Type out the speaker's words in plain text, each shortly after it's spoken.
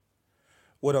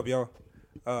What up, y'all?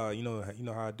 You know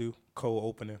how I do cold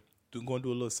opening. Going to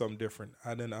do a little something different.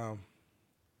 I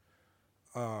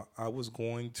was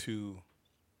going to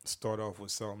start off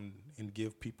with something and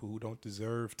give people who don't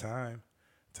deserve time.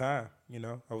 I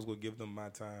was going to give them my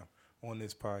time on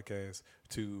this podcast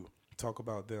to talk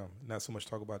about them. Not so much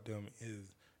talk about them is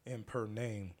in per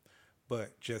name,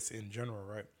 but just in general,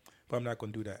 right? But I'm not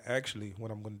going to do that. Actually, what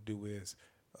I'm going to do is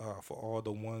for all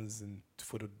the ones and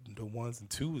for the ones and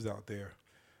twos out there.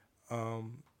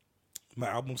 My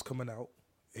album's coming out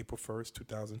April 1st,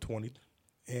 2020,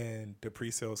 and the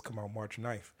pre-sales come out March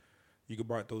 9th. You can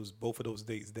mark both of those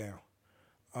dates down.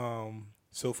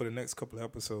 So for the next couple of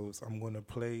episodes, I'm going to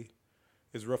play,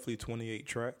 it's roughly 28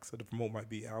 tracks of the Promote My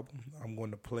Beat album. I'm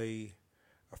going to play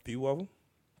a few of them,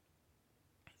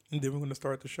 and then we're going to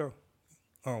start the show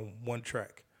on one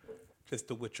track, just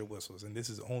the With Your Whistles. And this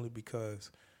is only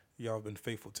because y'all have been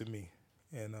faithful to me.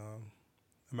 And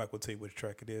I'm not going to tell you which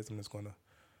track it is. I'm just going to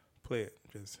play it.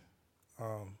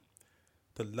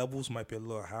 The levels might be a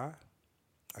little high.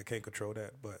 I can't control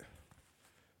that, but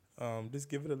just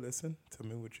give it a listen. Tell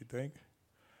me what you think.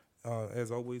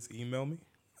 As always, email me.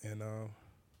 And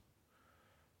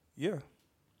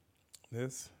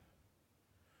let's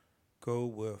go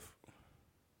with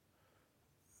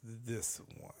this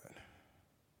one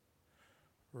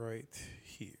right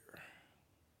here.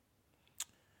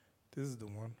 This is the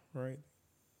one right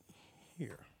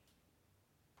here.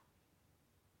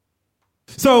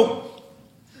 So,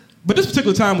 but this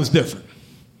particular time was different.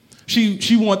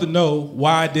 She wanted to know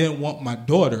why I didn't want my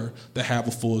daughter to have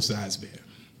a full-size bed.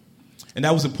 And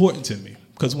that was important to me,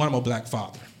 because one, I'm a black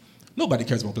father. Nobody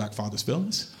cares about black fathers'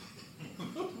 feelings.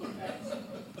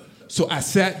 So I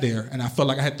sat there, and I felt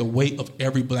like I had the weight of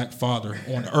every black father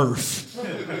on earth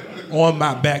on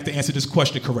my back to answer this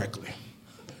question correctly.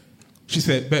 She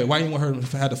said, "Babe, why you want her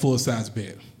to have the full-size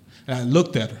bed?" And I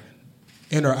looked at her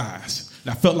in her eyes,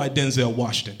 and I felt like Denzel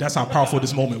Washington. That's how powerful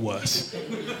this moment was.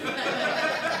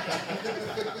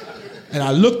 And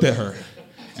I looked at her,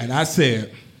 and I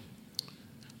said,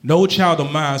 "No child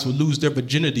of mine will lose their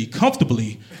virginity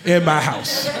comfortably in my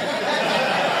house."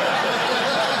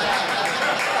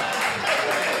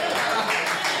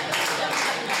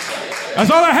 That's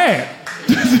all I had.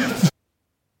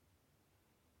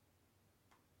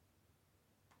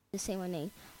 Say my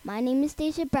name. My name is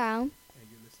Deja Brown. And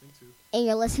you're listening to And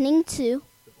you're listening to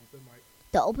the Open Mic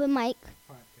the Open Mic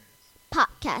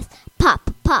Podcast.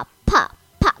 Podcast.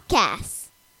 Podcast.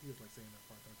 You just like saying that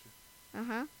part, don't you?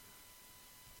 Uh-huh.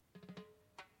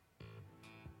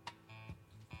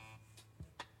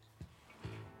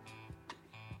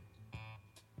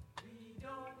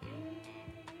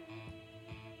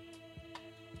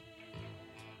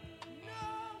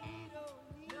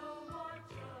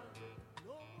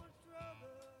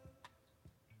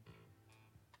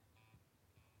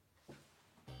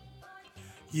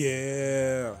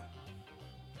 Yeah.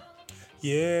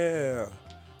 Yeah.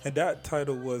 And that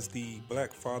title was the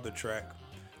Black Father track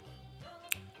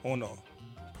on the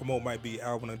Promote My Beat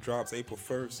album that drops April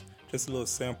 1st. Just a little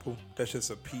sample. That's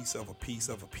just a piece of a piece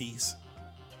of a piece.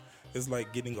 It's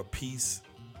like getting a piece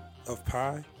of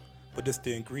pie, but this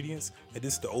the ingredients, and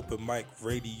this the Open Mic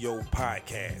Radio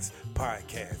Podcast.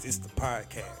 It's the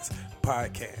podcast.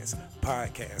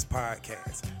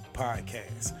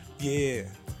 Yeah,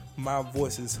 my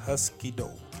voice is husky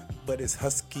though, but it's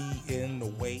husky in the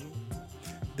way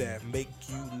that make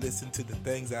you listen to the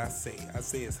things I say. I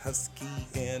say it's husky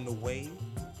in the way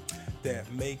that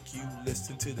make you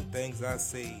listen to the things I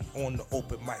say on the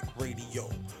Open Mic Radio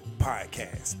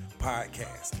Podcast.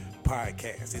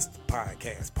 It's the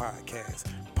podcast.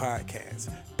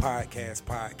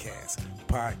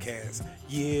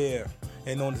 Yeah.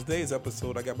 And on today's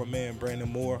episode, I got my man Brandon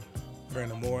Moore in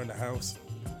the house.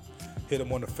 Hit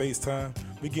him on the FaceTime.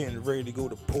 We getting ready to go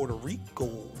to Puerto Rico.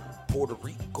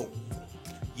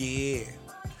 Yeah.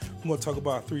 We're going to talk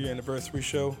about our 3-year anniversary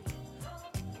show.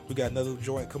 We got another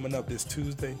joint coming up this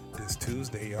Tuesday,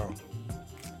 y'all.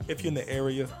 If you're in the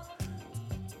area,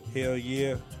 hell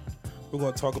yeah. We're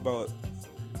going to talk about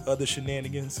other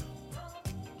shenanigans.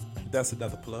 That's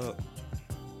another plug.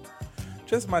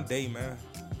 Just my day, man.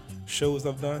 Shows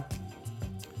I've done.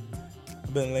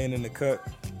 I've been laying in the cut.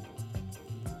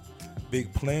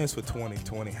 Big plans for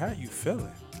 2020. How you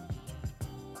feeling?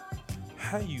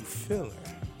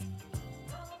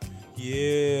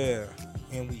 Yeah.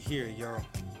 And we here, y'all.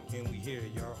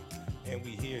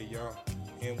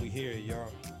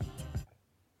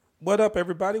 What up,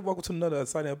 everybody? Welcome to another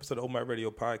exciting episode of Open Mic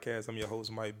Radio Podcast. I'm your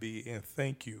host, Mike B, and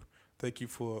thank you. Thank you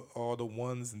for all the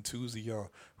ones and twos of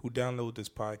y'all who download this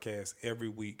podcast every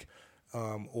week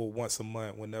or once a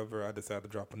month whenever I decide to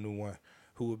drop a new one,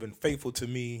 who have been faithful to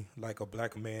me like a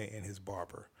black man and his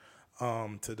barber.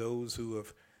 To those who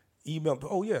have emailed,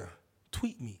 oh yeah,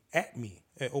 tweet me at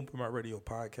Open My Radio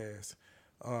Podcast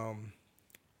on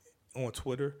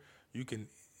Twitter. You can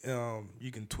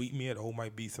tweet me at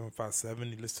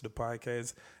OhMikeB757. You listen to the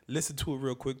podcast. Listen to it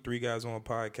real quick. 3 Guys on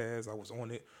Podcast. I was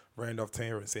on it. Randolph,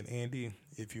 Terrence, and Andy.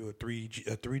 If you're a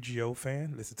 3GO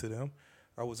fan, listen to them.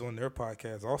 I was on their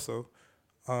podcast also.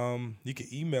 You can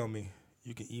email me.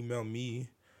 You can email me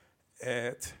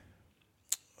at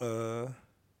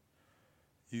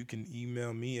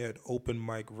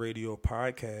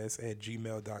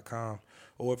openmikradiopodcast@gmail.com.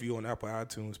 Or if you're on Apple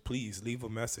iTunes, please leave a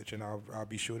message and I'll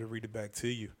be sure to read it back to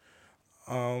you.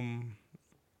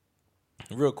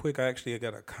 Real quick, I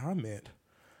got a comment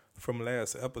from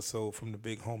last episode from the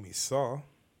big homie Saw. Let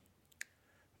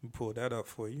me pull that up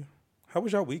for you. How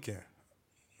was y'all weekend?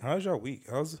 How's y'all week?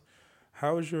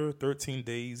 How's your 13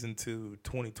 days into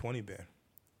 2020 been?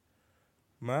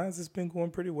 Mine's has been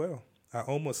going pretty well. I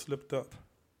almost slipped up.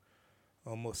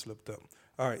 All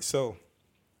right, so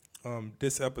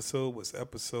this episode was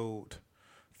episode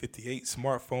 58.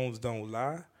 Smartphones don't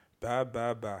lie.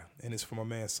 Bye. And it's from my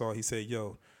man Saul. He said,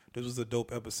 yo, this was a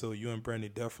dope episode. You and Brandy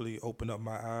definitely opened up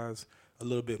my eyes a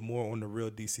little bit more on the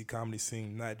real DC comedy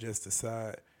scene, not just the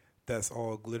side that's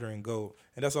all glitter and gold.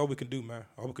 And that's all we can do, man.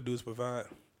 All we can do is provide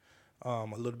a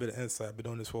little bit of insight. I've been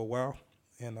doing this for a while,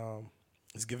 and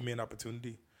it's given me an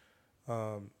opportunity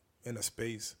in a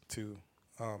space to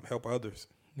help others.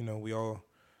 You know,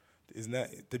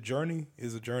 the journey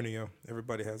is a journey.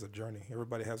 Everybody has a journey.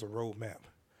 Everybody has a roadmap.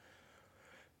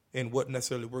 And what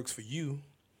necessarily works for you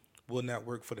will not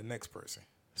work for the next person.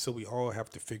 So we all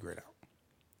have to figure it out,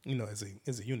 you know, as a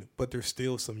unit. But there's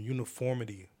still some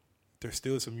uniformity.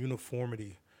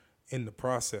 In the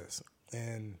process.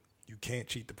 And you can't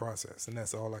cheat the process. And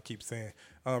that's all I keep saying.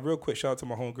 Real quick, shout out to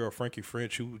my homegirl, Frankie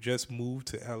French, who just moved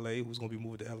to L.A., who's going to be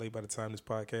moving to L.A. by the time this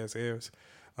podcast airs.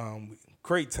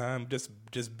 Great time just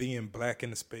being black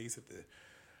in the space at the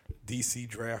D.C.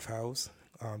 Draft House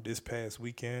this past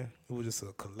weekend. It was just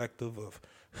a collective of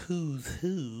who's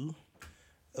who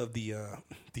of the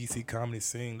D.C. comedy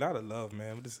scene. A lot of love,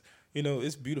 man. Just, you know,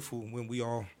 it's beautiful when we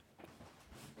all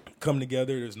come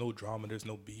together. There's no drama. There's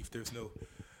no beef. There's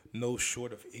no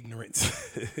short of ignorance.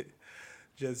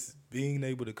 Just being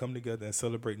able to come together and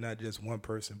celebrate not just one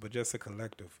person, but just a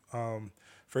collective.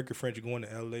 Frankie French going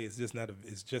to L.A. is just not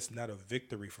a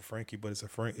victory for Frankie, but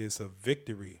it's a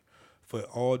victory for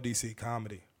all DC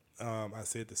comedy. I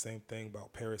said the same thing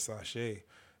about Paris Sachet,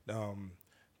 the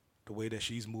way that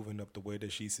she's moving up, the way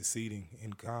that she's succeeding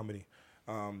in comedy,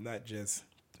 not just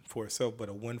for herself, but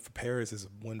a win for Paris is a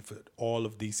win for all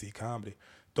of DC comedy.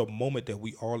 The moment that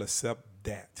we all accept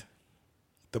that,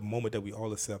 the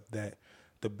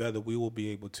better we will be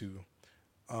able to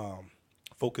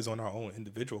focus on our own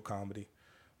individual comedy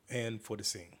and for the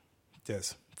scene,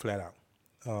 just flat out.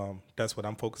 That's what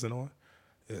I'm focusing on,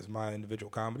 is my individual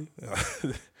comedy.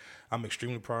 I'm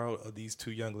extremely proud of these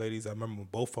 2 young ladies. I remember when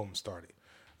both of them started.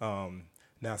 Now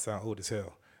I sound old as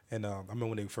hell. And I remember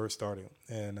when they first started.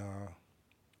 And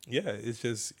yeah,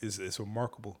 it's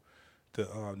remarkable. The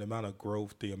amount of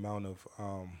growth, the amount of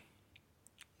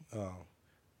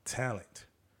talent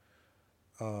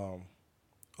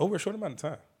over a short amount of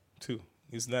time too.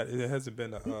 It hasn't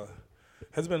been a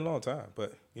long time,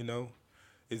 but you know,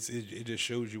 it just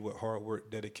shows you what hard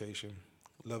work, dedication,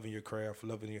 loving your craft,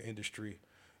 loving your industry,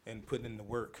 and putting in the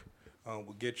work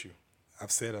will get you.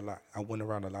 I've said a lot. I went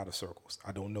around a lot of circles.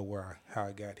 I don't know how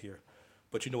I got here,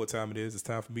 but you know what time it is. It's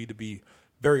time for me to be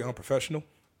very unprofessional.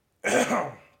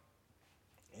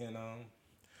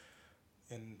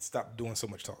 And stop doing so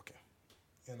much talking.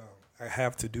 I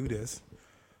have to do this.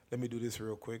 Let me do this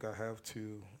real quick. I have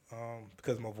to,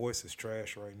 because my voice is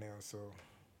trash right now, so.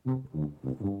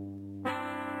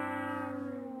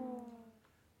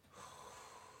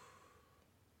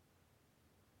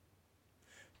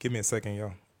 Give me a second,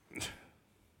 y'all.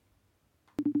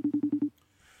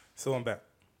 So I'm back,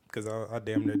 because I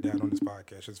damn near died on this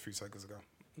podcast just a few seconds ago.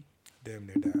 Damn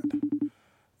near died.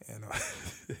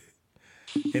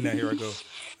 And now here I go.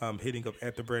 I'm hitting up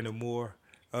at the Brandon Moore.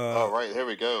 All right, here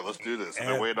we go. Let's do this. I've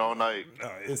been waiting all night.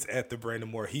 It's at the Brandon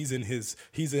Moore. He's in his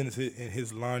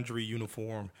laundry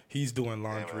uniform. He's doing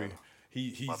laundry.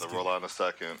 He's about to roll out in a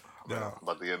second.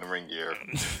 About to get in the ring gear.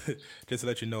 Just to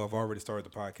let you know, I've already started the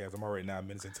podcast. I'm already 9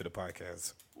 minutes into the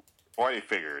podcast. Already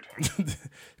figured.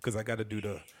 Because I got to do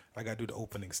the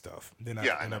opening stuff. Then I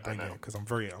bring it in, because I'm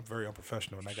very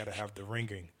unprofessional and I got to have the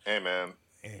ringing. Hey man.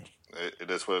 It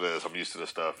is what it is. I'm used to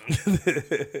this stuff.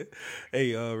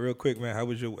 Hey, real quick, man. How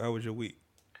was your week?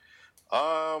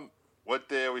 what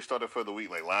day are we starting for the week?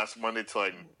 Like last Monday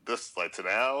to to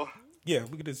now? Yeah,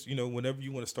 we could just whenever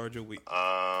you want to start your week.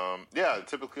 Yeah,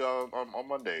 typically on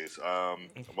Mondays.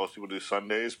 Most people do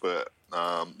Sundays, but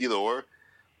either or,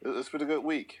 it's been a good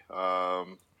week.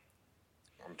 I'm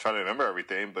trying to remember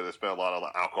everything, but it's been a lot of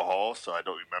alcohol, so I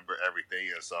don't remember everything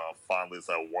as fondly as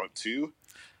I want to.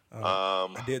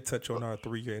 I did touch on our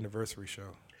 3-year anniversary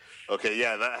show. Okay,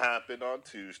 yeah, that happened on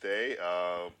Tuesday.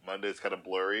 Monday's kind of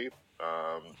blurry.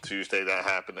 Tuesday, that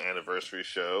happened, the anniversary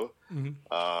show. Mm-hmm.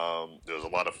 There was a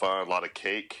lot of fun, a lot of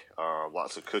cake,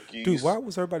 lots of cookies. Dude, why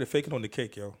was everybody faking on the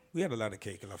cake, yo? We had a lot of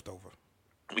cake left over.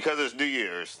 Because it's New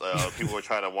Year's. People were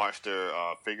trying to watch their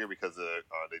figure because of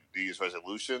the New Year's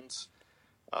resolutions.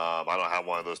 I don't have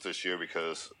one of those this year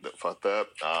because fuck that.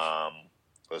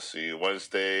 Let's see,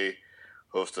 Wednesday,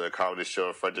 hosted a comedy show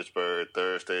in Fredericksburg.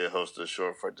 Thursday, hosted a show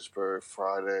in Fredericksburg.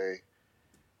 Friday,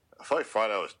 I feel like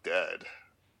Friday I was dead.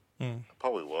 I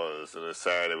probably was. And then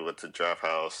Saturday we went to Draft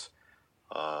House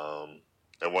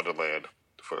and Wonderland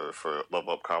for Love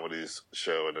Up Comedy's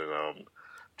show. And then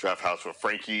Draft House for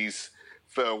Frankie's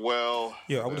farewell.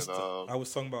 Yeah, I was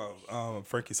talking about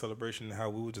Frankie's celebration and how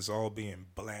we were just all being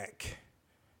black.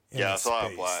 Yeah, it's a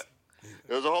lot of black.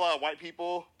 There was a whole lot of white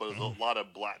people, but there's a lot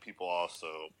of black people also.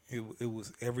 It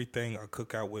was everything a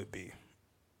cookout would be.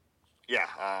 Yeah,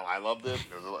 I loved it.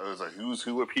 It was a who's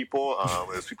who of people.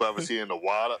 There's people I haven't seen in the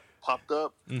wild popped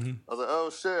up. Mm-hmm. I was like,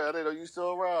 oh shit, I didn't know you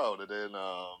still around. And then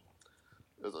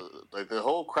like the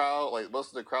whole crowd, like most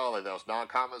of the crowd, like that was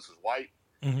non-comics was white,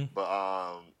 but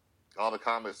all the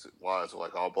comics wise were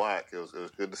like all black. It was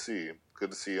good to see.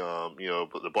 Good to see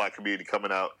the black community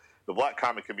coming out, the black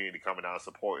comic community coming out and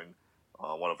supporting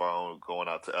one of our own, going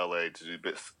out to LA to do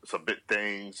some big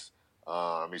things.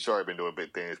 He's already been doing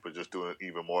big things, but just doing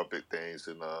even more big things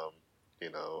and,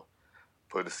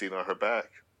 putting the seat on her back.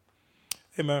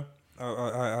 Hey, man,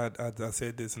 I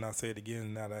said this and I'll say it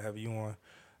again now that I have you on.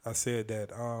 I said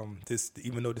that this,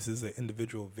 even though this is an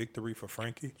individual victory for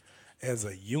Frankie, as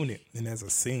a unit and as a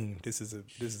scene, this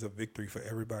is a victory for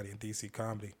everybody in DC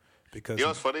comedy. Because you know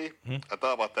what's funny? I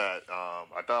thought about that.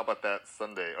 I thought about that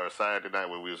Sunday or Saturday night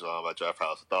when we was at Draft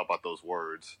House. I thought about those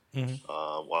words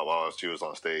while she was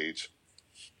on stage.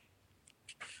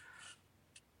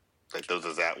 Like those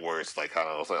exact words. Like kind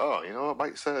of, I was like, oh, you know what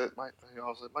Mike said? Mike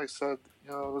said,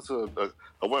 this is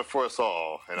a win for us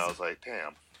all. And I was like,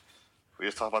 damn, we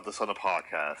just talked about this on the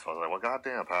podcast. I was like, well,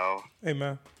 goddamn, pal. Hey,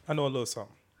 man, I know a little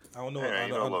something. I don't know. Yeah,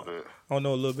 a little bit. I don't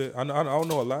know a little bit. I don't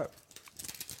know a lot.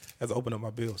 As I open up my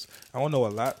bills, I don't know a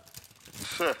lot,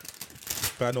 but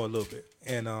I know a little bit.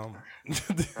 And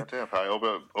goddamn, pal,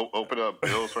 open up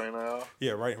bills right now.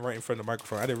 Yeah, right in front of the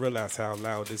microphone. I didn't realize how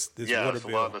loud this yeah, water that's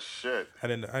bill. A lot of shit. I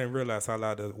didn't realize how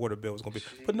loud the water bill was gonna be.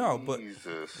 But no,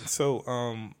 Jesus. So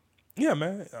yeah,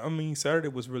 man. I mean, Saturday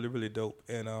was really, really dope,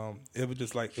 and it was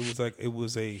just like it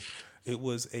was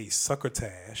a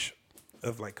succotash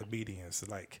of like comedians,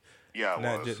 like.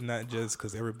 Yeah, not just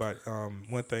because everybody.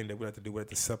 One thing that we have to do, we have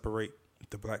to separate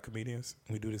the black comedians.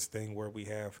 We do this thing where we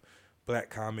have black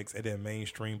comics and then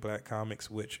mainstream black comics,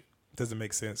 which doesn't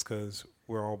make sense because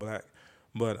we're all black.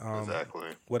 But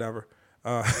exactly. Whatever.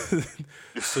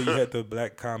 So you had the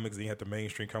black comics and you had the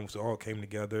mainstream comics that all came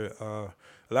together. A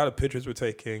lot of pictures were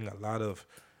taken. A lot of,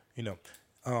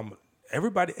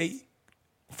 everybody ate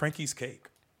Frankie's cake.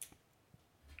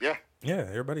 Yeah. Yeah,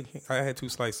 everybody. I had 2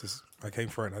 slices. I came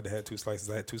front. I had 2 slices.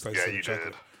 I had 2 slices of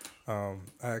chocolate. I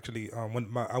actually I went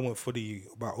for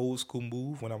my old school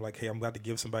move when I'm like, hey, I'm about to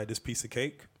give somebody this piece of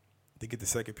cake to get the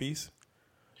second piece,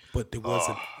 but there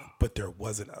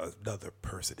wasn't another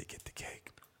person to get the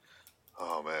cake.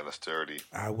 Oh man, that's dirty.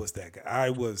 I was that guy. I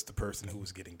was the person who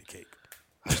was getting the cake.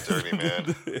 That's dirty,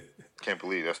 man. Can't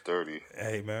believe that's dirty.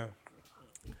 Hey, man.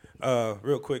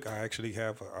 Real quick, I actually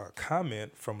have a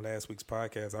comment from last week's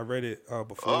podcast. I read it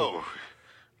before. Oh,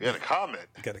 you had a comment.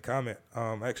 You got a comment.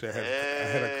 Actually, I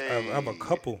have a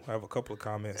couple. I have a couple of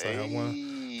comments. I have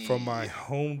one from my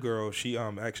homegirl. She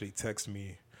actually texted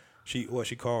me. She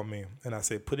called me, and I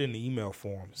said put it in the email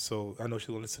form. So I know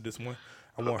she'll listen to this one.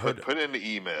 I want her to put it in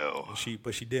the email.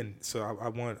 But she didn't. So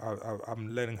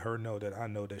I'm letting her know that I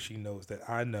know that she knows that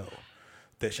I know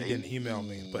that she didn't email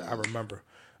me, but I remember.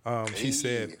 She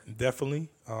said definitely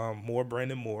more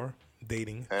Brandon Moore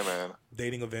dating. Hey man,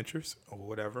 dating adventures or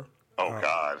whatever. Oh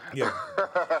God. Yeah.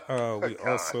 We God.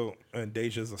 Also and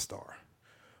Deja's a star,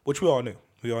 which we all knew.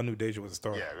 We all knew Deja was a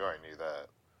star. Yeah, we already knew that.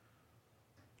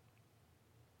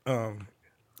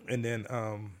 And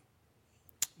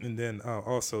then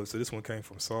also, so this one came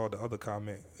from Saul. The other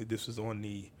comment, this was on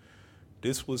the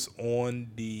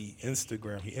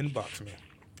Instagram. He inboxed me.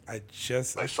 I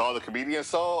saw the comedian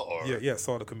Saul, or yeah,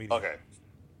 saw the comedian. Okay.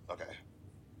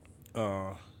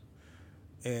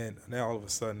 And now all of a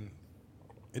sudden,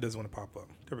 it doesn't want to pop up.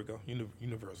 There we go.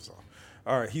 Universal song.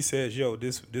 All right. He says, "Yo,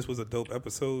 this was a dope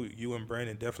episode. You and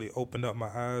Brandon definitely opened up my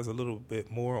eyes a little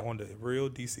bit more on the real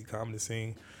DC comedy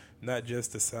scene, not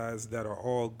just the sides that are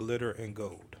all glitter and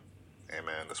gold." Hey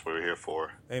man, that's what we're here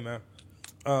for. Hey man,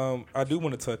 I do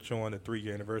want to touch on the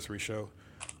 3-year anniversary show.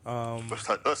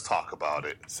 Let's talk about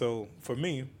it. So for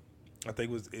me, I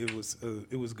think it was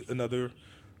another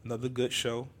good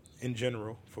show in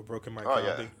general for Broken Mike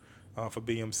Comedy, for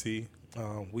BMC.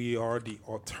 We are the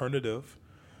alternative.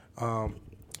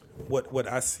 What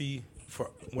I see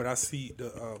for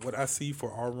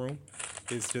our room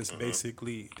is just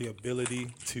basically the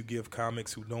ability to give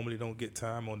comics who normally don't get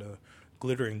time on the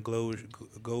glitter and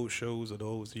gold shows or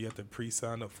those you have to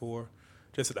pre-sign up for,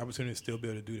 just an opportunity to still be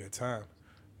able to do their time.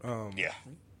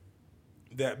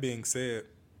 That being said,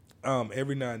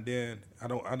 every now and then,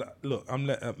 I'm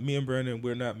not. Me and Brandon,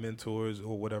 we're not mentors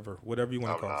or whatever you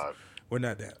want to call us. We're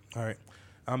not that. All right,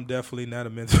 I'm definitely not a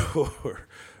mentor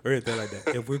or anything like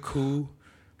that. If we're cool,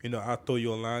 I'll throw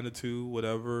you a line or two,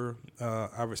 whatever.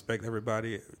 I respect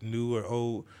everybody, new or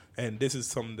old, and this is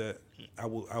something that I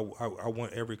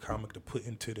want every comic to put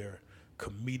into their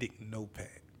comedic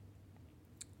notepad.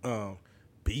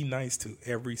 Be nice to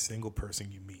every single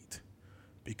person you meet,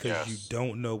 because you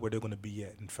don't know where they're going to be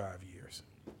at in 5 years.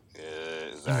 Yeah,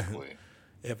 exactly.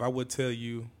 If I would tell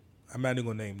you, I'm not even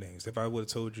going to name names. If I would have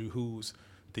told you who's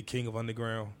the king of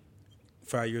underground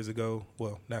 5 years ago,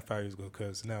 well, not 5 years ago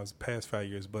because now it's past 5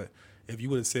 years, but if you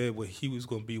would have said what he was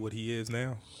going to be what he is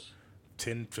now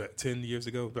 10 years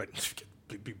ago, like,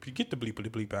 get the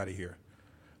bleep out of here.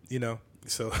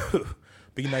 So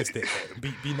be nice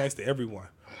to everyone.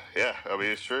 Yeah, I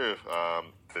mean, it's true.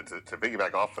 To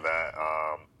piggyback off of that,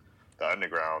 the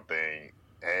underground thing,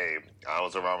 hey, I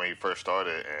was around when he first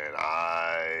started,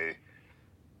 and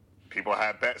people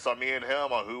had bets on me and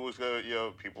him on who was going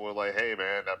to, people were like, hey,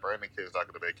 man, that Brandon kid's not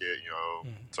going to make it,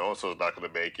 so-and-so's not going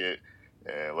to make it.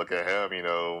 And look at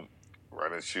him,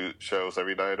 running shows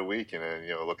every night of the week, and then,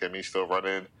 look at me still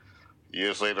running.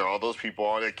 Years later, all those people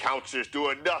on their couches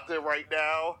doing nothing right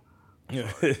now. Yeah.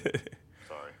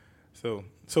 Sorry.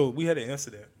 So we had an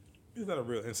incident. It's not a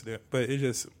real incident, but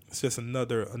it's just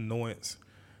another annoyance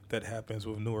that happens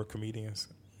with newer comedians.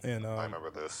 And I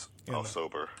remember this. I was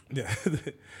sober. Yeah,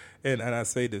 and I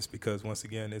say this because once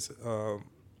again, it's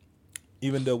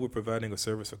even though we're providing a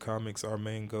service for comics, our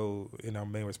main goal and our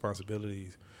main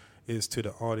responsibilities is to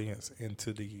the audience and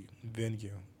to the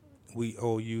venue. We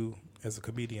owe you as a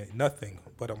comedian nothing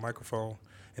but a microphone,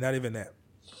 and not even that.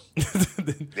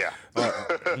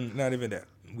 Not even that.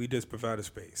 We just provide a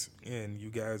space, and you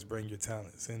guys bring your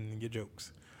talents and your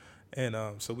jokes. And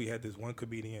so we had this one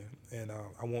comedian, and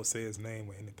I won't say his name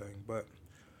or anything, but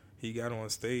he got on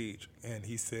stage, and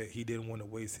he said he didn't want to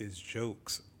waste his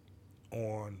jokes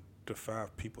on the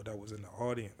 5 people that was in the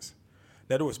audience.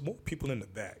 Now, there was more people in the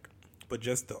back, but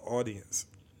just the audience,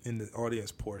 in the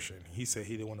audience portion, he said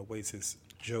he didn't want to waste his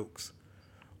jokes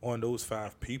on those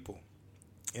 5 people.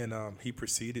 And he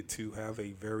proceeded to have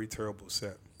a very terrible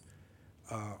set.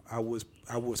 I was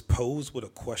posed with a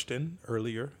question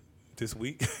earlier this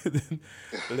week,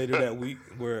 later that week,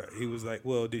 where he was like,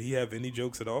 "Well, did he have any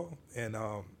jokes at all?" And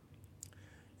I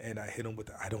hit him with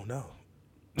the, "I don't know."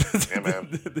 Yeah,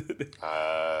 man.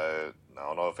 I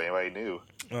don't know if anybody knew.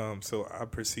 So I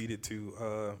proceeded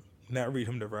to not read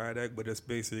him the riot act, but just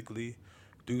basically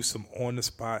do some on the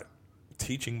spot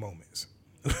teaching moments.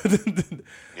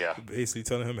 Yeah. Basically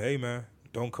telling him, hey, man,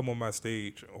 don't come on my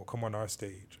stage or come on our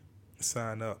stage.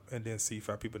 Sign up and then see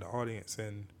 5 people in the audience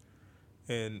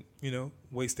and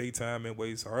waste their time and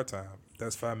waste our time.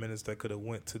 That's 5 minutes that could have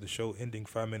went to the show ending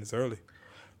 5 minutes early.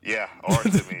 Yeah, or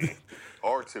to me.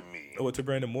 Or to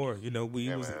Brandon Moore.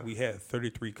 We had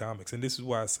 33 comics. And this is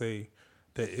why I say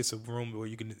that it's a room where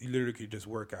you literally could just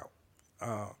work out.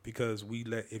 Because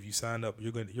if you sign up,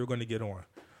 you're going to get on.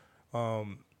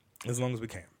 As long as we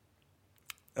can.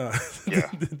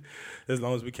 As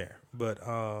long as we can. But,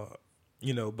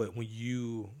 but when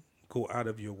you go out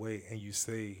of your way and you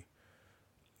say,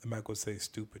 I'm not going to say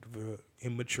stupid,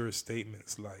 immature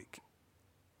statements like,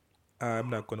 I'm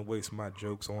not going to waste my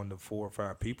jokes on the 4 or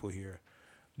 5 people here,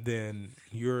 then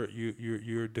you're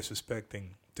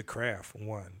disrespecting the craft,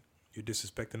 one. You're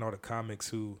disrespecting all the comics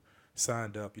who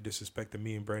signed up. You're disrespecting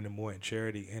me and Brandon Moore and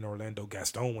Charity and Orlando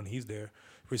Gaston when he's there.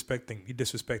 You're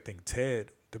disrespecting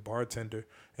Ted, the bartender,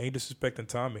 and you're disrespecting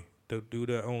Tommy, to do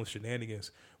their own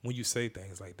shenanigans when you say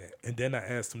things like that. And then I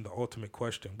asked him the ultimate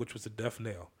question, which was the death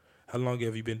nail. How long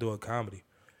have you been doing comedy?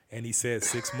 And he said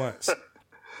 6 months.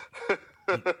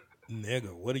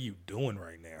 Nigga, what are you doing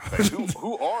right now? Like,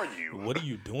 who are you? What are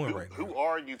you doing right now? Who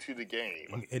are you to the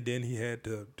game? And then he had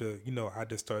the I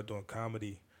just started doing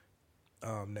comedy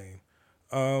name.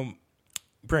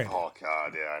 Brandon. Oh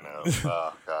God, yeah, I know.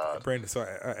 Oh God, Brandon. So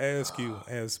I ask you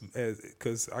as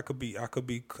because I could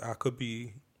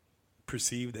be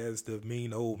perceived as the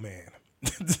mean old man,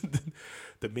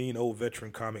 the mean old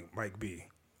veteran comic Mike B.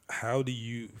 How do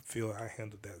you feel I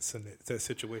handled that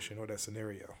situation or that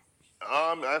scenario?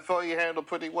 I felt you handled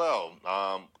pretty well.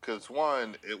 Because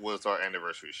one, it was our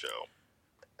anniversary show,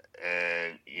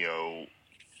 and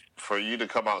for you to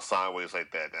come out sideways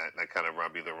like that kind of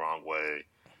rubbed me the wrong way.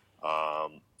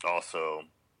 Also,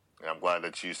 I'm glad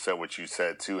that you said what you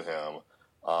said to him.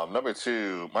 Number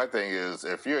two, my thing is,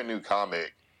 if you're a new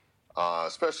comic,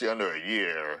 especially under a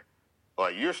year,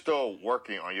 like, you're still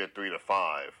working on your 3 to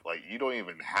 5. Like, you don't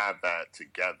even have that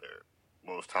together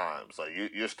most times. Like,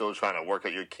 you're still trying to work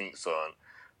out your kinks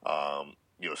on,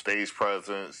 stage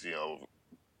presence,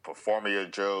 performing your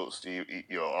jokes,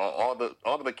 all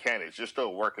the mechanics. You're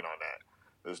still working on that.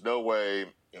 There's no way,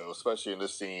 especially in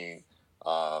this scene,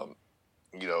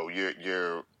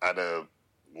 you're at a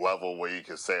level where you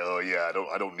can say, "Oh yeah,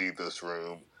 I don't need this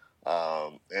room."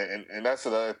 And that's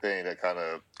another thing that kind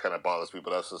of bothers me,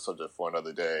 but that's a subject for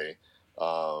another day,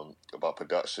 about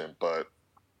production. But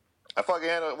I feel like I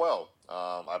handled it well.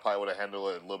 I probably would have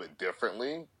handled it a little bit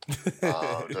differently,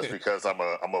 just because I'm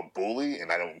a bully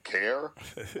and I don't care.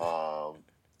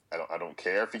 I don't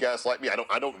care if you guys like me.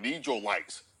 I don't need your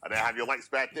likes. I didn't have your likes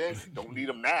back then. Don't need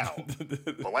them now.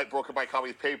 The light broken by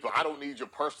Comedy Paper. I don't need your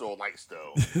personal likes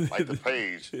though. Like the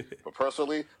page, but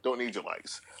personally, don't need your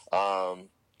likes. I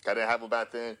didn't have them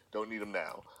back then. Don't need them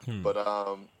now. But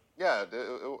yeah,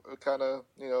 it kind of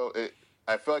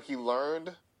I feel like he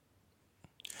learned.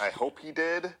 I hope he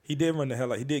did. He did run the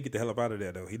hell out. He did get the hell up out of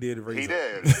there though. He did raise. He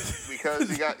did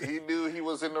because he knew he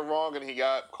was in the wrong and he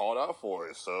got called out for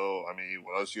it. So I mean,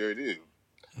 what else you gonna do?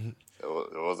 It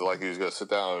wasn't like he was gonna sit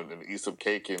down and eat some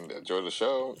cake and enjoy the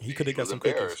show. He could have got some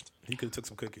cookies. He could have took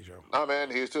some cookies, yo. Nah,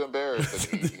 man, he was too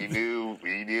embarrassed. And he knew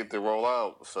he needed to roll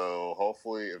out. So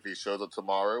hopefully, if he shows up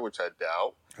tomorrow, which I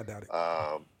doubt it,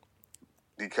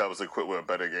 he comes equipped with a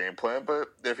better game plan. But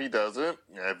if he doesn't,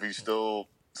 if he still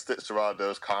sticks around,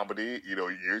 does comedy,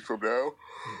 years from now,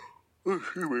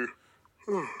 excuse me.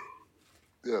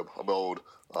 Yeah, I'm old.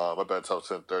 My bedtime's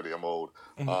 10:30. I'm old.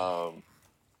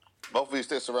 Hopefully he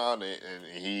sticks around and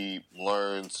he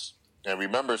learns and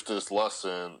remembers this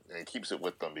lesson and keeps it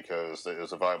with them because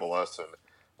it's a valuable lesson.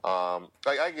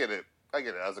 I get it.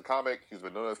 As a comic, he's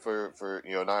been doing it for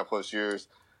 9+ years.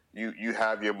 You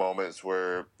have your moments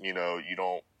where you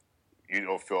don't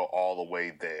feel all the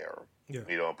way there.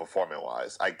 Yeah. Performing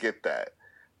wise, I get that,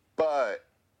 but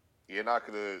you're not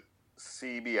gonna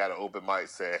see me at an open mic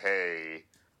say, "Hey,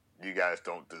 you guys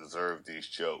don't deserve these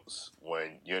jokes,"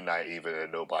 when you're not even a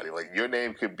nobody. Like, your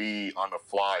name could be on a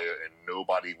flyer and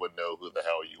nobody would know who the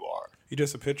hell you are. You're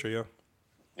just a picture, yo.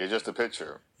 You're just a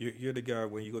picture. You're the guy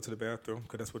when you go to the bathroom,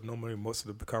 because that's what normally most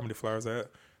of the comedy flyers are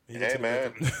at. Hey,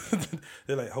 man.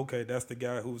 They're like, okay, that's the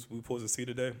guy we supposed to see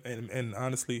today. And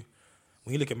honestly,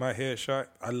 when you look at my headshot,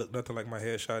 I look nothing like my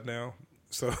headshot now.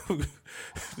 So,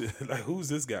 like, who's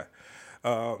this guy?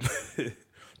 But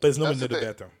it's normally near the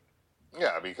bathroom.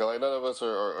 Yeah, because like, none of us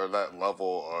are that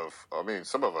level of. I mean,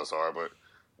 some of us are, but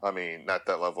I mean, not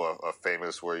that level of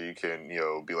famous where you can, be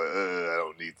like, I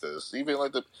don't need this. Even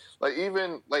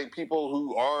even people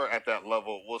who are at that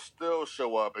level will still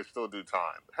show up and still do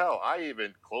time. Hell, I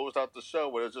even closed out the show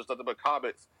where it's just nothing but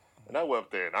comics, and I went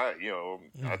up there and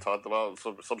I talked about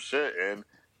some shit and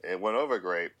it went over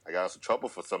great. I got in some trouble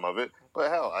for some of it, but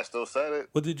hell, I still said it.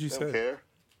 What did you say? Don't care.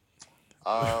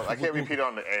 I can't repeat it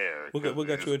on the air. What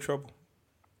got you in trouble?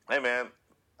 Hey, man,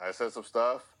 I said some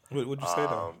stuff. What'd you say,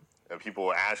 though? And people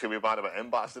were asking me about it, but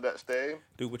inbox the next day.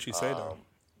 Dude, what you say, though?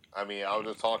 I mean, I was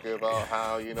just talking about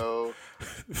how,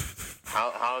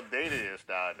 how dated it is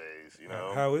nowadays,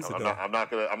 How is it, though? I'm not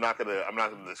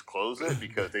gonna disclose it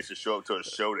because they should show up to a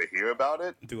show to hear about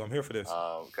it. Dude, I'm here for this.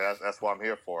 Cause that's what I'm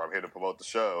here for. I'm here to promote the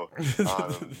show.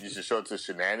 You should show up to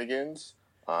Shenanigans.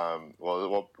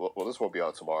 Well, this won't be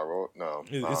out tomorrow. No,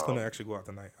 it's going to actually go out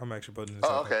tonight. I'm actually putting this.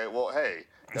 Oh, okay. Well, hey,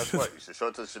 guess what? You should show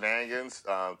up to Shenanigans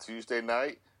Tuesday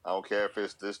night. I don't care if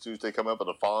it's this Tuesday coming up or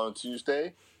the following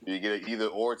Tuesday. You get it either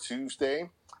or Tuesday,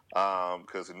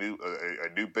 because a new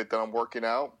bit that I'm working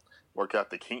out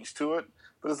the kinks to it.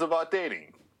 But it's about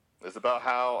dating. It's about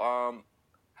how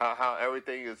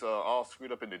everything is all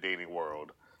screwed up in the dating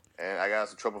world. And I got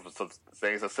some trouble for some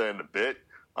things I said in the bit.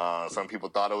 Some people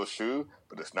thought it was true,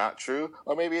 but it's not true.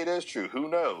 Or maybe it is true. Who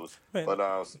knows? Man, but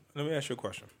let me ask you a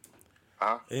question.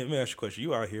 Huh? Let me ask you a question.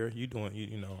 You out here, you doing,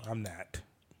 you know, I'm not,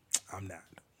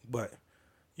 but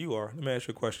you are. Let me ask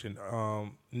you a question.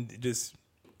 Just,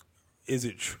 is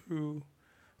it true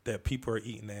that people are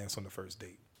eating ass on the first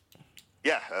date?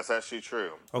 Yeah, that's actually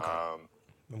true. Okay.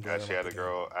 Actually had a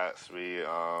girl ask me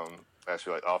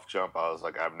like off jump. I was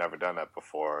like, I've never done that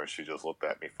before, and she just looked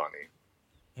at me funny.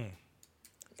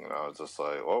 And I was just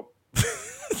like, oh.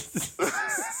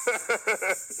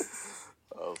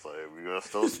 I was like, we gonna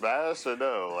still smash or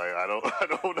no? Like, I don't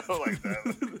know like that.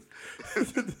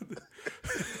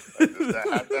 Like, does that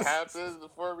have to happen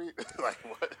before we? Like,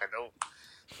 what? I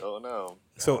don't know.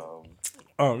 So,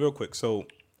 real quick. So,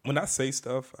 when I say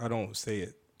stuff, I don't say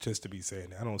it just to be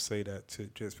saying it. I don't say that to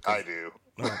just because. I do.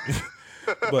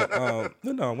 But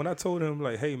no. When I told him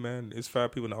like, hey man, it's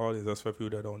 5 people in the audience. That's 5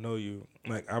 people that don't know you.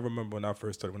 Like I remember when I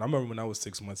first started. When I was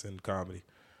 6 months in comedy,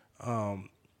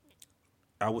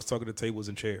 I was talking to tables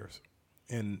and chairs,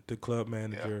 and the club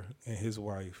manager and his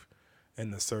wife,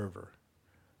 and the server,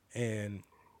 and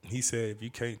he said, if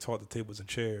you can't talk to tables and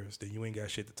chairs, then you ain't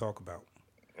got shit to talk about.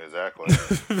 Exactly.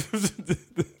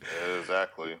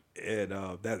 Exactly. And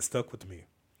that stuck with me.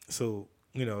 So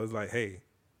you know, it's like, hey.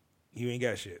 You ain't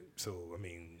got shit, so I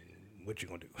mean, what you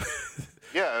gonna do?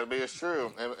 Yeah, I mean it's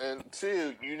true, and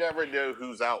two, you never know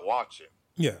who's out watching.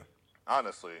 Yeah,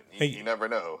 honestly, Hey, you never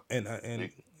know.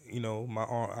 and you know,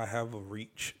 I have a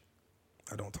reach.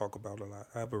 I don't talk about it a lot.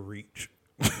 I have a reach.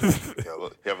 You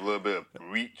have a little bit of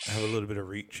reach. I have a little bit of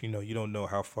reach. You know, you don't know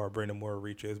how far Brandon Moore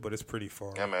reach is, but it's pretty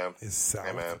far. Yeah, man. It's south.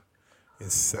 Yeah, man.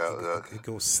 It's south. It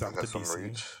goes south to DC.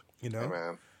 Reach. You know, Yeah,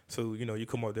 man. So you know, you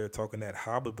come out there talking that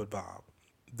hobblebabob.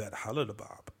 That holla the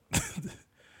bob,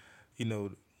 you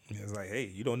know, it's like, hey,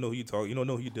 you don't know who you talk, you don't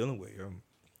know who you're dealing with. I'm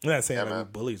not saying like we're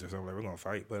bullies or something, like we're gonna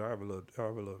fight, but I have a little,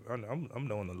 I'm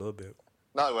knowing a little bit.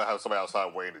 Not like have somebody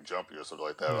outside waiting to jump you or something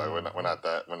like that. Like we're not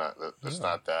that. It's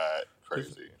not that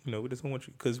crazy. You know, we just don't want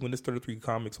you because when there's 33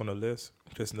 comics on the list,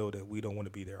 just know that we don't want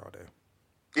to be there all day.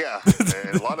 Yeah,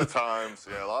 and a lot of times,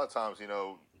 you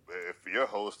know, if you're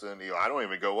hosting, you know, I don't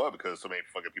even go up because so many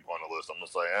fucking people on the list. I'm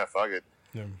just like, fuck it.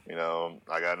 Yeah. You know,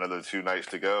 I got another 2 nights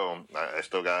to go. I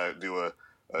still got to do a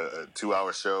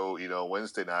 2-hour show, you know,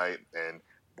 Wednesday night. And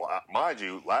mind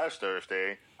you, last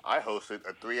Thursday, I hosted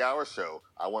a 3-hour show.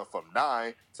 I went from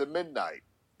 9 to midnight.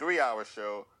 3-hour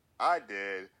show. I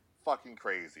did fucking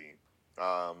crazy.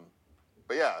 But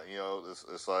yeah, you know,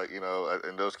 it's like, you know,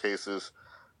 in those cases,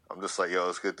 I'm just like, yo,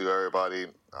 let's get through everybody.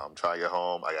 I'm trying to get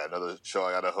home. I got another show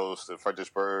I got to host in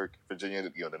Fredericksburg, Virginia,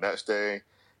 you know, the next day.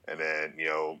 And then, you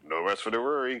know, no rest for the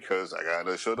worry because I got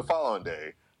another show the following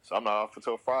day. So I'm not off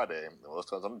until Friday. Most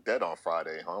times I'm dead on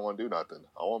Friday. I don't want to do nothing.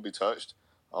 I don't want to be touched.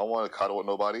 I don't want to cuddle with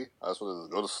nobody. I just want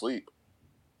to go to sleep.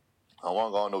 I don't want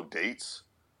to go on no dates.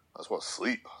 I just want to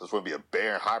sleep. I just want to be a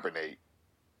bear and hibernate.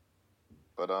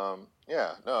 But,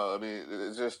 yeah, no, I mean,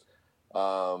 it's just,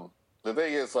 the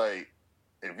thing is, like,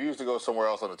 if you used to go somewhere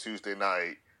else on a Tuesday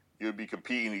night, you'd be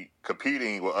competing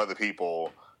with other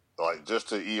people, like, just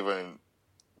to even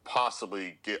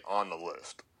possibly get on the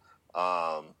list.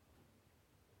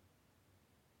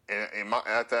 And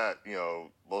at that, you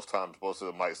know, most of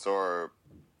the mics are,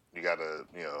 you got to,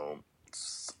 you know,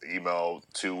 email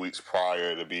 2 weeks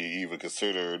prior to be even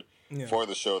considered for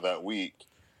the show that week.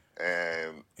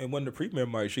 And when the premiere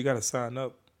mics, you got to sign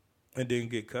up and then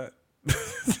get cut.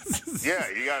 Yeah,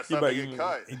 you got to get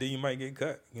cut. And then you might get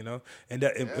cut, you know? And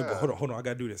that, but hold on, I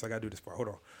got to do this part. Hold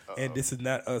on. Uh-oh. And this is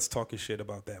not us talking shit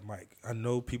about that mic. I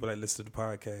know people that listen to the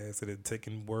podcast and then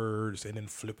taking words and then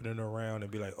flipping it around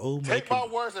and be like, oh, take my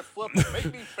words and flip it.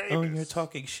 Make me famous. Oh, you're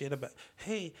talking shit about,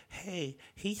 hey,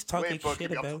 he's talking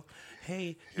shit about,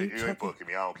 hey, you ain't booking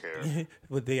me, I don't care.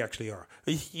 But they actually are.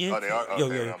 Yeah, they are?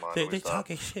 Okay, they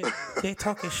talking shit. They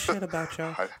talking shit about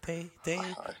y'all. They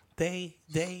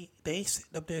sit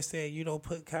up there saying you don't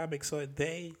put comics on.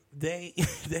 They.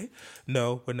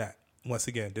 No, we're not. Once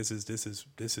again, this is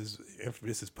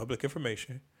public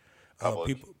information.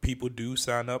 People do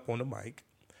sign up on the mic,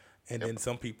 and then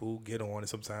some people get on, and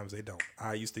sometimes they don't.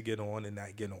 I used to get on and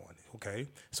not get on. Okay,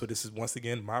 so this is once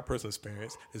again my personal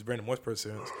experience. This is Brandon Moore's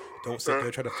personal experience. Don't sit there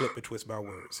and try to flip and twist my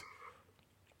words.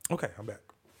 Okay, I'm back.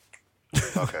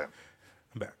 Okay,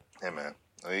 I'm back. Hey man,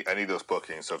 I need those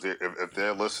bookings. So if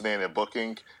they're listening and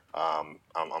booking,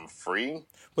 I'm free.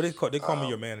 But they call me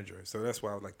your manager, so that's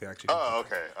why I would like to actually. Oh,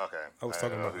 okay. I was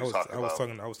talking about the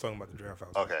draft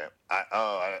house. Okay. I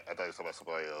thought you were talking about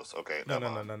somebody else. Okay. No,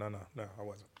 I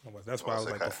wasn't. That's why I was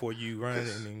like, before you run and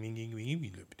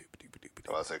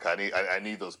I was like, I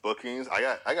need those bookings.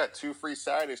 I got 2 free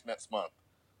Saturdays next month.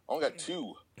 I only got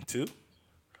 2. 2?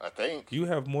 I think you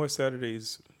have more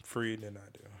Saturdays free than I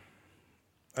do.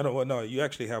 I don't. Well, no, you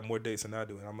actually have more dates than I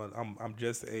do, and I'm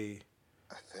just a.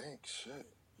 I think shit.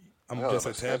 I'm I just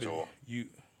know a my tad bit. schedule.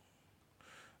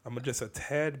 I'm just a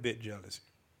tad bit jealous.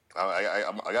 I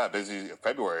got busy in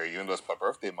February, even though it's my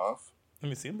birthday month. Let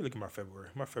me see. Let me look at my February.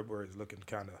 My February is looking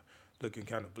kind of. Let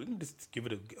me just give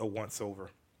it a once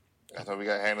over. I thought we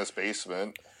got Hannah's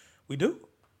Basement. We do.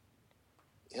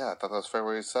 Yeah, I thought that was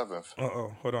February 7th.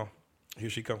 Hold on. Here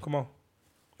she come. Come on.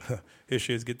 Here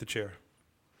she is. Get the chair.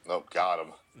 Nope, got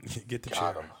him. Get the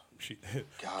Got chair. him. She,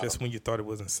 Got just when you thought it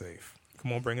wasn't safe.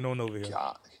 Come on, bring it on over here.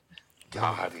 Got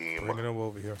him. Bring it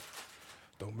over here.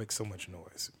 Don't make so much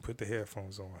noise. Put the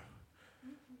headphones on.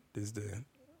 This is the.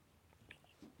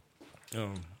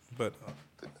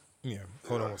 Yeah.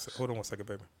 Hold on one second,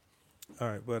 baby. All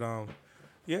right, but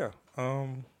yeah.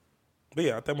 But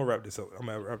yeah, I think I'm gonna wrap this up. I'm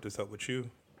gonna wrap this up with you.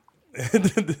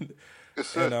 And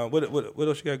what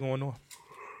else you got going on?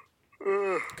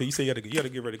 Cause you say you gotta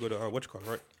get ready to go to what you call it,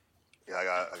 right?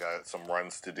 Yeah, I got some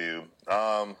runs to do.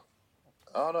 I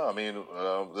don't know. I mean,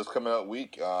 this coming up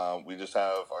week, we just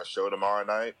have our show tomorrow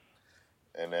night,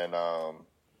 and then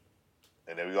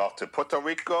we off to Puerto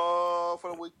Rico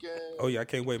for the weekend. Oh yeah, I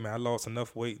can't wait, man. I lost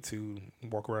enough weight to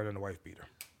walk around in a wife beater.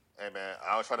 Hey man,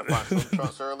 I was trying to find swim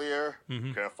trunks earlier.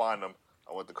 Couldn't find them.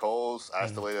 I went to Kohl's. I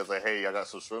asked the lady, I was like, "Hey, I got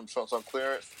some swim trunks on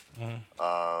clearance."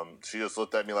 She just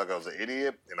looked at me like I was an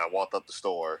idiot, and I walked up the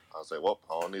store. I was like, "Well,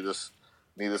 I don't need this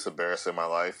embarrassing in my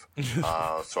life."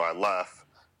 So I left,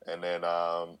 and then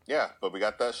but we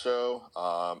got that show.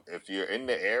 If you're in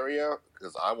the area,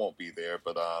 because I won't be there,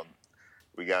 but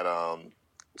we got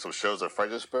some shows at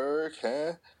Fredericksburg.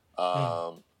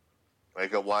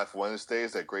 Makeup Life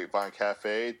Wednesdays at Grapevine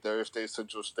Cafe, Thursday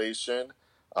Central Station.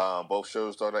 Both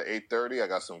shows start at 8:30. I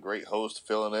got some great hosts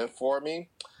filling in for me.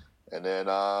 And then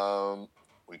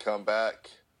we come back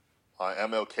on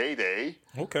MLK Day.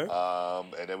 Okay.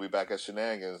 And then we back at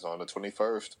Shenanigans on the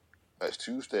 21st. That's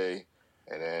Tuesday.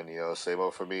 And then, same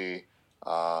old for me.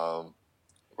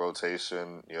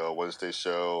 Rotation, Wednesday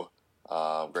show.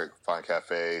 Grapevine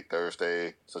Cafe,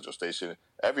 Thursday, Central Station.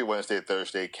 Every Wednesday and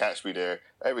Thursday, catch me there.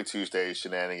 Every Tuesday,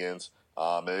 Shenanigans.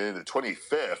 And then the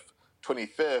 25th,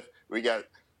 we got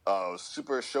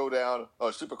Super Showdown,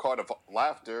 Super Card of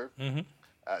Laughter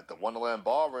at the Wonderland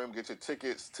Ballroom. Get your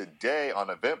tickets today on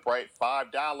Eventbrite.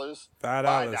 $5. $5.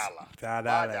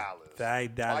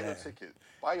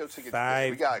 Buy your ticket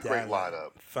today. We got a great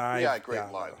lineup.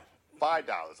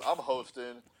 $5. I'm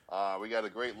hosting. We got a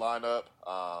great lineup.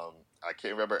 I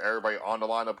can't remember everybody on the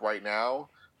lineup right now,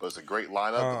 but it's a great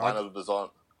lineup. The lineup is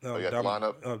on. You got the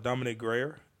lineup? Dominic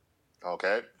Greer.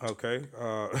 Okay. Okay.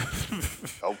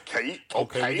 Okay.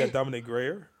 We got Dominic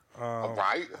Greer. All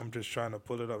right. I'm just trying to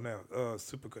pull it up now.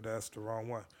 That's the wrong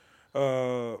one.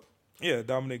 Yeah,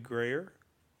 Dominic Greer.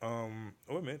 Wait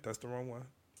a minute, that's the wrong one.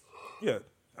 Yeah,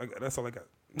 that's all I got.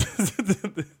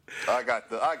 I got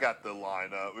the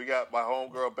lineup. We got my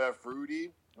homegirl Beth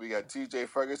Rudy. We got TJ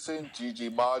Ferguson, Gigi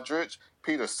Modric,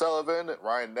 Peter Sullivan,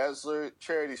 Ryan Nesler,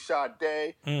 Charity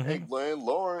Sade, and Glenn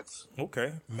Lawrence.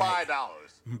 Okay. $5.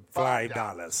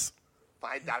 $5.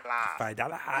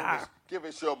 Give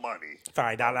us your money.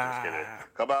 $5.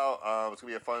 Come out. It's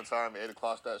gonna be a fun time. 8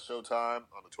 o'clock that showtime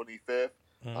on the 25th.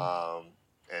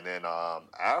 And then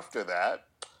after that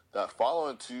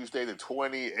following Tuesday, the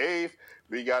 28th,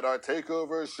 we got our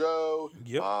takeover show.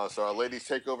 Yep. So our ladies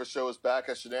takeover show is back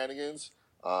at Shenanigans.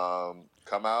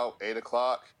 Come out 8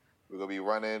 o'clock. We're gonna be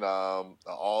running an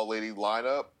all lady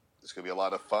lineup. It's gonna be a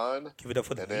lot of fun. Give it up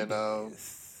for the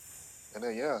ladies. And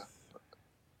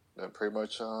then pretty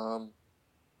much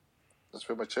that's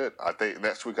pretty much it. I think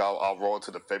next week I'll roll into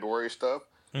the February stuff.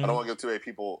 I don't want to give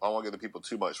the people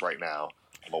too much right now.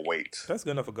 I'm gonna wait. That's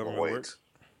good enough for government work.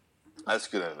 That's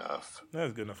good enough.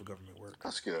 That's good enough for government work.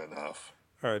 That's good enough.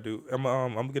 All right, dude. You're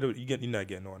not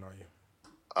getting on, are you?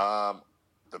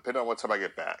 Depending on what time I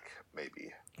get back,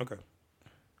 maybe. Okay.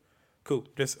 Cool.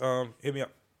 Just hit me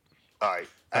up. All right.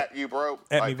 At you, bro.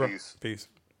 At me, bro. Peace.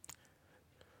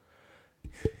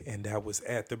 And that was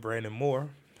at the Brandon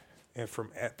Moore. And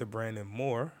from at the Brandon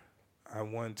Moore, I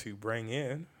want to bring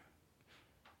in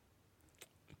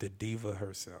the diva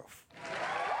herself.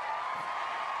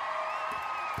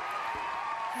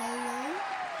 Hello?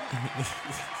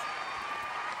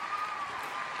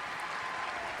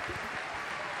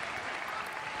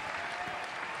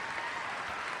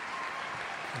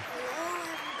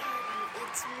 Hello, everybody.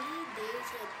 It's me,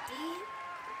 Deja D.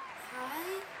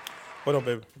 Hi. Hold on,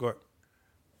 baby. Go ahead.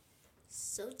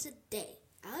 So today,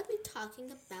 I'll be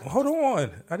talking about... Hold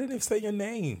on. I didn't even say your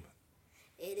name.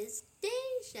 It is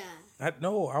Deja. I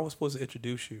was supposed to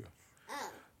introduce you. Oh.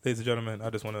 Ladies and gentlemen, I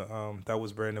just want to, that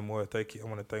was Brandon Moore. Thank you. I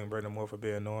want to thank Brandon Moore for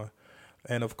being on.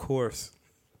 And of course,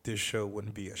 this show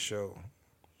wouldn't be a show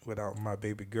without my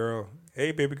baby girl.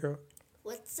 Hey, baby girl.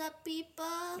 What's up, people?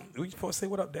 We supposed to say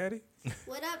what up, daddy?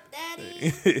 What up,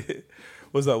 Daddy?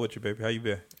 What's up with you, baby? How you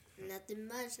been? Nothing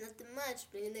much.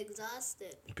 Being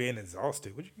exhausted. Being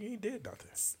exhausted. What you did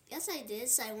nothing. Yes, I did.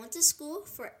 So I went to school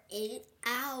for 8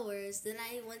 hours. Then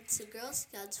I went to Girl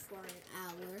Scouts for an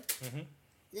hour. Mm-hmm.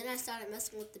 Then I started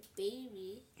messing with the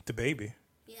baby. The baby?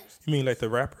 Yes. You mean like the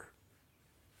rapper?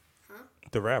 Huh?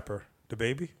 The rapper? The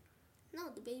baby? No,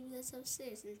 the baby that's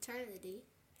upstairs in eternity.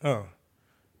 Oh.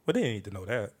 Well, they didn't need to know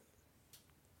that.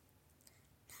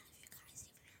 None of you guys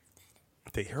even heard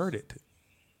that. They heard it.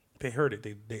 They heard it.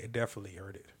 They definitely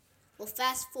heard it. Well,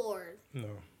 fast forward.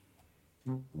 No.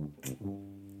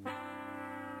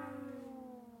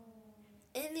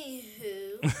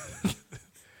 Anywho,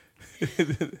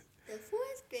 the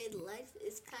 4th grade life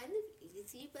is kind of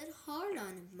easy but hard on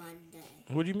a Monday.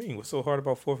 What do you mean? What's so hard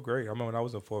about 4th grade? I remember when I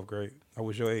was in 4th grade. I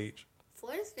was your age.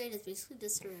 4th grade is basically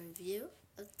just a review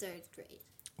of 3rd grade.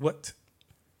 What?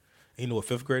 You know what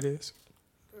 5th grade is?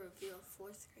 A review of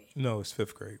 4th grade. No, it's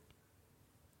 5th grade.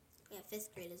 Yeah,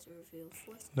 5th grade is a review of 4th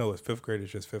grade. No, it's 5th grade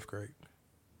is just 5th grade.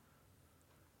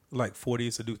 Like 40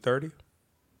 is to do 30,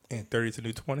 and 30 is to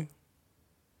do 20.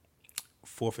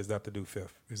 4th is not to do 5th.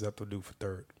 It's not to do for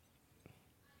 3rd.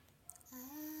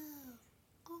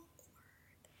 Oh.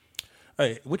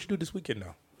 Hey, what you do this weekend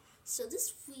now? So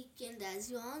this weekend, as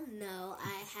you all know,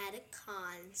 I had a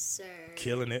concert.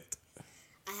 Killing it.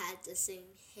 I had to sing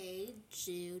Hey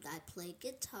Jude. I played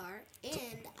guitar,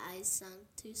 and I sung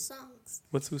 2 songs.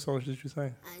 What 2 songs did you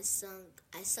sing? I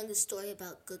sung a story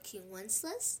about Good King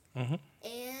Wenceslas, Mm-hmm.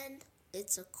 and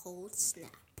It's a Cold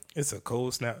Snap. It's a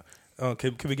cold snap.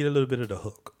 Can we get a little bit of the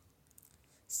hook?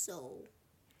 So,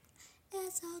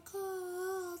 it's a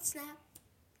cold snap.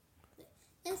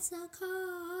 It's a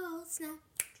cold snap.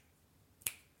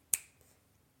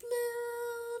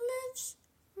 Blue lips,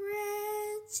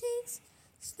 red cheeks,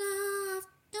 stuffed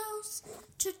nose,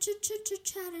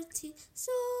 chatter teeth,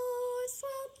 sore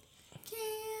throat,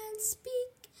 can't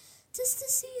speak. Tis the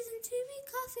season to be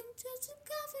coughing,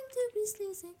 to be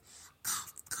sneezing.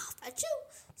 Cough, cough, achoo.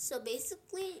 So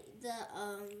basically,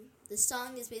 the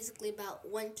song is basically about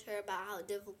winter, about how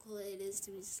difficult it is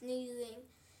to be sneezing.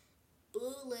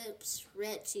 Blue lips,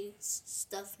 red cheeks,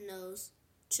 stuffed nose,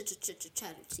 chatter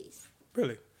teeth.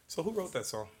 Really? So who wrote that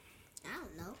song? I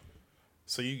don't know.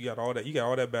 So you got all that. You got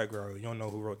all that background. You don't know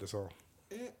who wrote the song.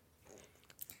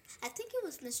 I think it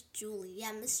was Miss Julie.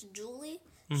 Yeah, Miss Julie.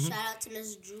 Mm-hmm. Shout out to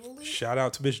Miss Julie Shout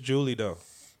out to Miss Julie though.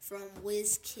 from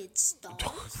Whiz Kid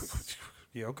Stars.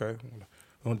 Yeah, okay.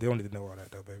 They don't need to know all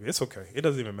that though, baby. It's okay. It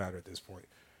doesn't even matter at this point.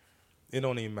 It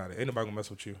don't even matter. Ain't nobody gonna mess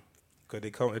with you. Cause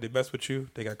if they mess with you,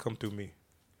 they gotta come through me.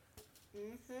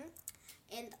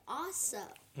 And also,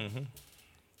 Mm-hmm.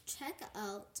 check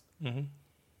out, Mm-hmm.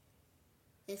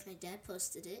 if my dad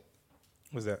posted it,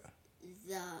 What's that?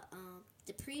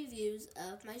 the previews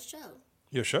of my show.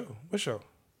 Your show? What show?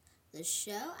 The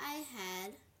show I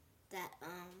had that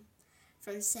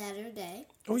from Saturday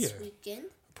Oh, this yeah. weekend.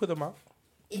 Put them out.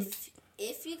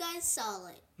 If you guys saw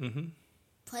it, Mm-hmm.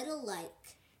 put a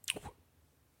like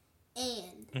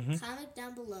and comment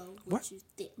down below What? what you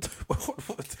think.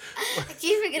 What? I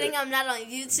keep forgetting I'm not on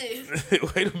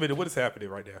YouTube. Wait a minute. What is happening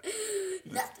right now?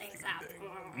 Nothing's happening.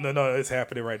 No, it's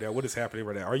happening right now. What is happening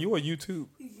right now? Are you on YouTube?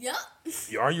 Yup.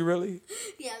 Are you really?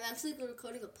 Yeah, I'm actually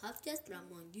recording a podcast, but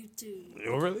I'm on YouTube.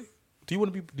 Oh, really? Do you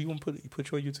want to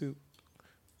put you on YouTube?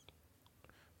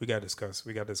 We gotta discuss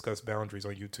boundaries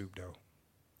on YouTube though.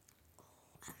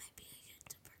 I might be a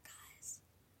YouTuber, guys.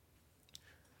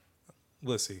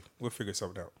 We'll see. We'll figure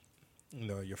something out. You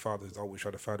know, your father's always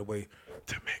trying to find a way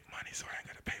to make money so I ain't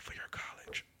gotta pay for your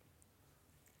college.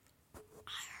 I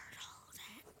heard all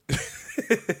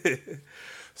that.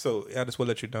 So I just want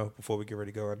to let you know before we get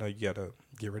ready to go. I know you gotta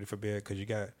get ready for bed because you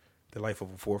got the life of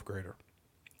a 4th grader.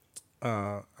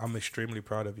 I'm extremely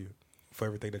proud of you for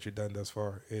everything that you've done thus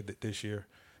far this year.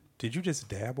 Did you just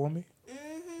dab on me?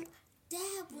 Mm-hmm.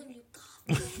 Dab when you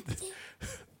cough.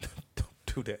 Don't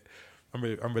do that.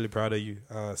 I'm really proud of you.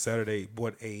 Saturday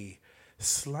brought a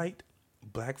slight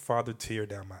black father tear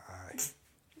down my eye.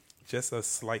 Just a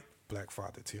slight black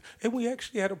father tear. And we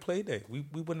actually had a play day. We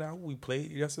went out. We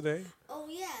played yesterday. Oh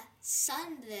yeah,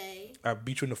 Sunday. I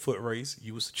beat you in the foot race.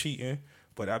 You was cheating,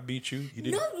 but I beat you. You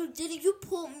didn't. No, you didn't. You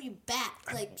pulled me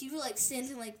back. Like you were like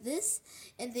standing like this,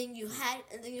 and then you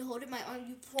holding my arm.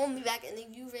 You pulled me back, and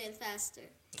then you ran faster.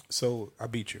 So I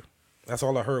beat you. That's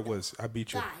all I heard was I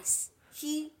beat you. Guys,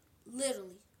 he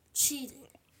literally cheated.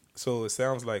 So it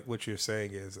sounds like what you're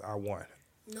saying is I won.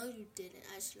 No, you didn't.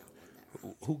 I should not won that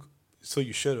round. Who? So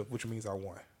you should have, which means I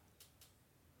won.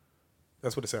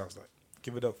 That's what it sounds like.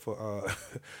 Give it up for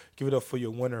give it up for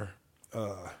your winner,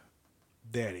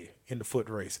 daddy in the foot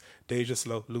race. Deja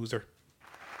Slow, loser.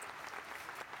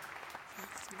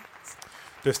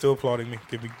 They're still applauding me.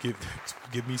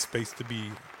 Give me space to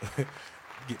be.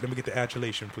 Let me get the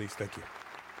adulation, please. Thank you.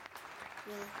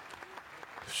 Really?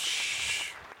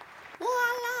 Shh. La, la,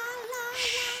 la,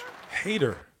 la.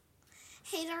 Hater.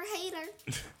 Hater.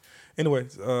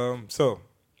 Anyways, I'm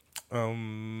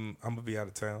gonna be out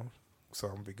of town, so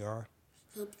I'm gonna be gone.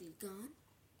 He'll be gone.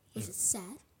 Is it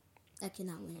sad? I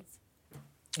cannot live.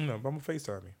 No, but I'm gonna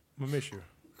FaceTime you. I'm gonna miss you.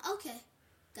 Okay.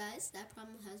 Guys, that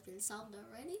problem has been solved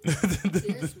already.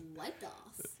 Tears wiped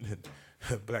off.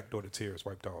 Black daughter tears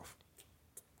wiped off.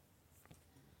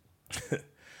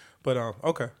 But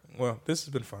okay. Well, this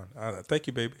has been fun. Thank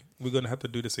you, baby. We're gonna have to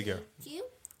do this again. Thank you.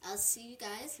 I'll see you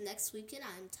guys next weekend.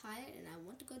 I'm tired and I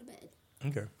want to go to bed.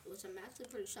 Okay. Which I'm actually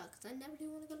pretty shocked because I never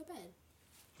do want to go to bed.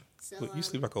 So Look, you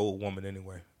sleep like an old woman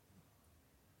anyway.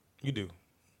 You do.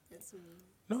 That's mean.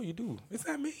 No, you do. It's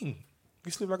not mean.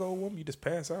 You sleep like an old woman. You just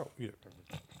pass out. Yeah.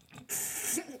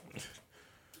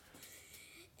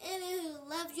 Anywho,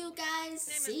 love you guys.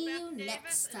 See you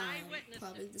next time.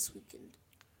 Probably this weekend.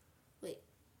 Wait,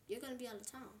 you're gonna be out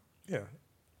of town. Yeah.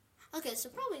 Okay, so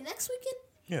probably next weekend.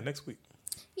 Yeah, next week.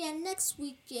 Yeah, next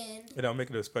weekend. And I'll make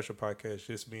it a special podcast,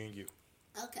 just me and you.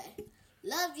 Okay.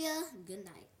 Love ya. Good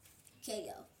night.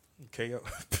 KO. KO.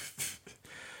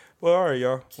 Well, all right,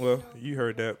 y'all. Well, you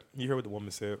heard that. You heard what the woman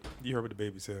said. You heard what the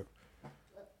baby said.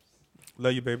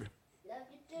 Love you, baby. Love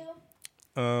you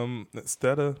too.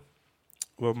 Instead of,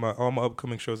 well, all my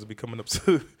upcoming shows will be coming up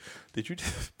soon. Did you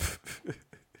just?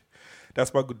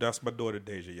 That's my daughter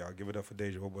Deja, y'all. Give it up for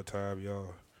Deja one more time,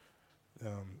 y'all.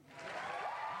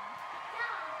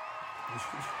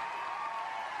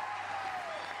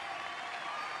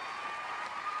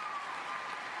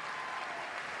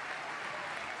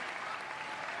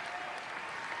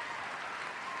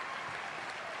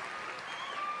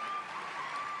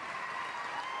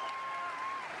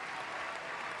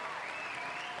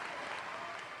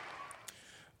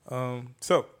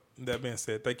 So that being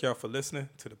said, thank y'all for listening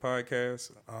to the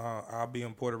podcast. I'll be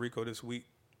in Puerto Rico this week,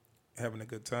 having a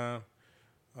good time.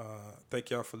 Thank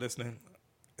y'all for listening.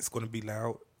 It's going to be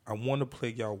loud. I want to play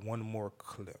y'all one more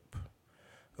clip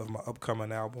of my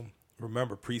upcoming album.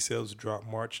 Remember, pre-sales drop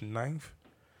March 9th.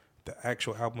 The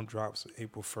actual album drops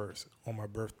April 1st on my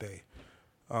birthday.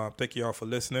 Thank y'all for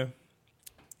listening.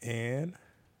 And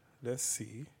let's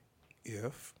see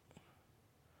if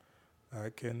I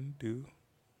can do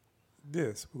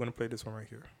this. We're going to play this one right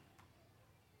here.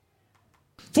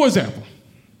 For example,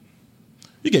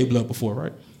 you gave blood before,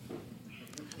 right?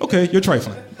 Okay, you're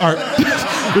trifling. All right.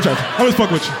 You're trifling. I'm just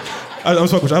fucking with you. I'm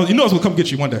just fucking with you. You know I was going to come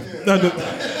get you one day.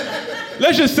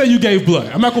 Let's just say you gave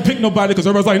blood. I'm not going to pick nobody because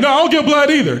everybody's like, no, I don't give blood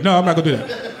either. No, I'm not going to do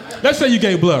that. Let's say you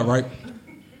gave blood, right?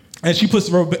 And she puts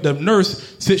the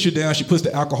nurse sits you down, she puts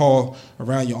the alcohol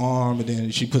around your arm, and then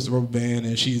she puts the rubber band,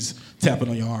 and she's tapping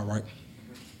on your arm, right?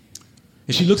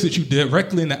 And she looks at you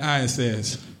directly in the eye and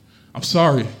says, I'm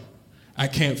sorry, I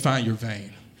can't find your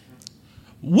vein.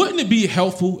 Wouldn't it be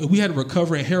helpful if we had a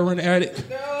recovering heroin addict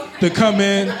to come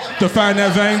in to find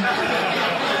that vein?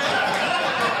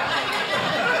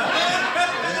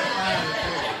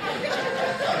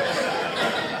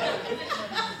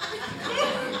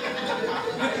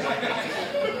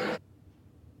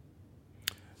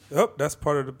 Yep,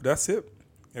 that's it.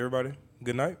 Everybody,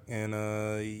 good night. And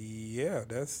yeah,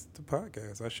 that's the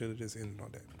podcast. I should have just ended on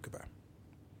that. Goodbye.